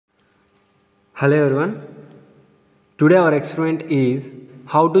Hello everyone. Today our experiment is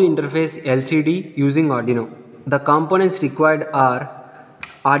how to interface LCD using Arduino. The components required are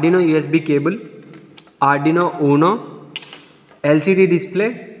Arduino USB cable, Arduino Uno, LCD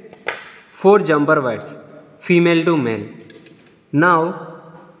display, 4 jumper wires, female to male. Now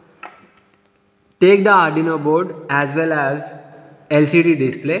take the Arduino board as well as LCD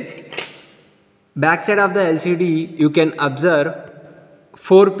display. Backside of the LCD you can observe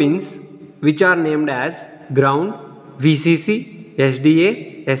 4 pins which are named as ground, VCC,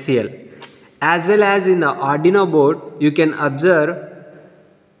 SDA, SEL. As well as in the Arduino board you can observe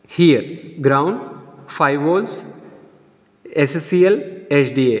here ground, 5 volts, SCL,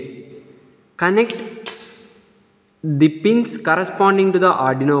 SDA. Connect the pins corresponding to the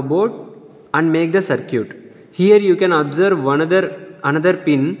Arduino board and make the circuit. Here you can observe another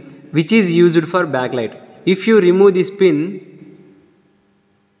pin which is used for backlight. If you remove this pin,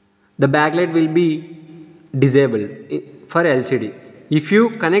 the backlight will be disabled for LCD. If you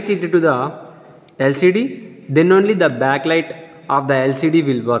connect it to the LCD, then only the backlight of the LCD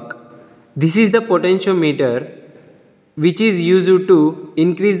will work. This is the potentiometer which is used to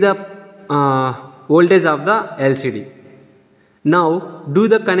increase the voltage of the LCD. Now do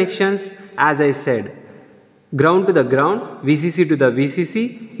the connections as I said. Ground to the ground, VCC to the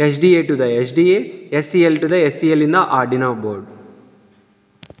VCC, SDA to the SDA, SEL to the SEL in the Arduino board.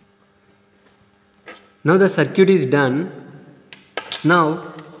 Now the circuit is done.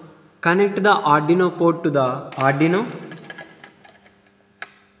 Now connect the Arduino port to the Arduino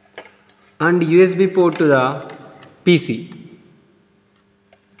and USB port to the PC.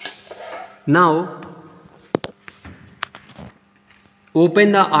 Now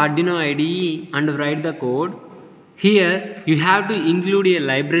open the Arduino IDE and write the code. Here you have to include a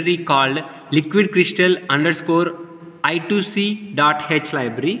library called liquidcrystal_i2c.h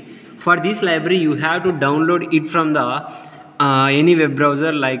library. For this library you have to download it from the any web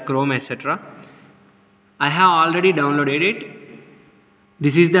browser like Chrome, etc. I have already downloaded it.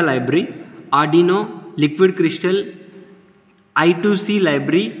 This is the library Arduino Liquid Crystal I2C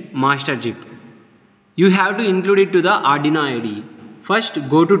library master chip. You have to include it to the Arduino IDE. First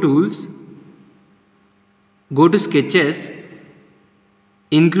go to tools, go to sketches,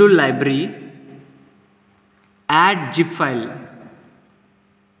 include library, add zip file.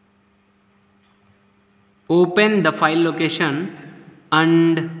 Open the file location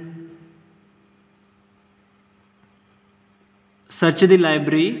and search the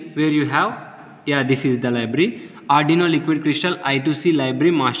library where you have, this is the library, Arduino Liquid Crystal I2C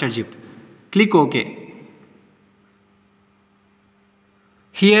library master chip. Click OK.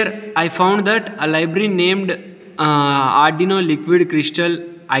 Here I found that a library named Arduino Liquid Crystal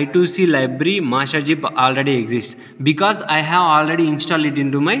I2C library master chip already exists because I have already installed it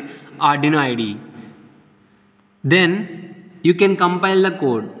into my Arduino IDE. Then you can compile the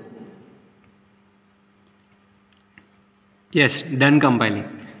code. Yes, done compiling.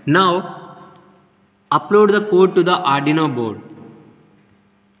 Now upload the code to the Arduino board.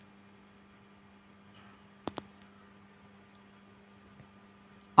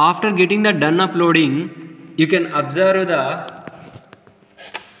 After getting the done uploading, you can observe the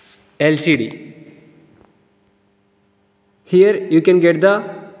LCD. Here you can get the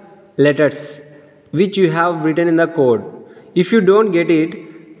letters which you have written in the code. If you don't get it,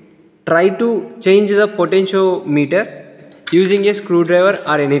 try to change the potentiometer using a screwdriver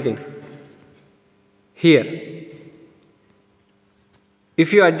or anything. Here,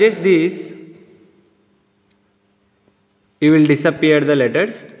 if you adjust this, you will disappear the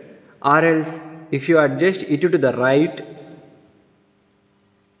letters, or else if you adjust it to the right,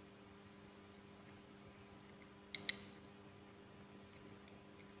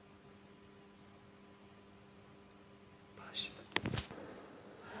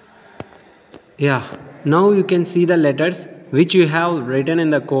 now you can see the letters which you have written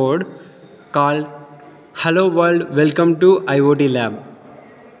in the code called Hello World, Welcome to IoT Lab.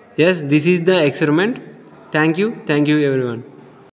 Yes, this is the experiment. Thank you everyone.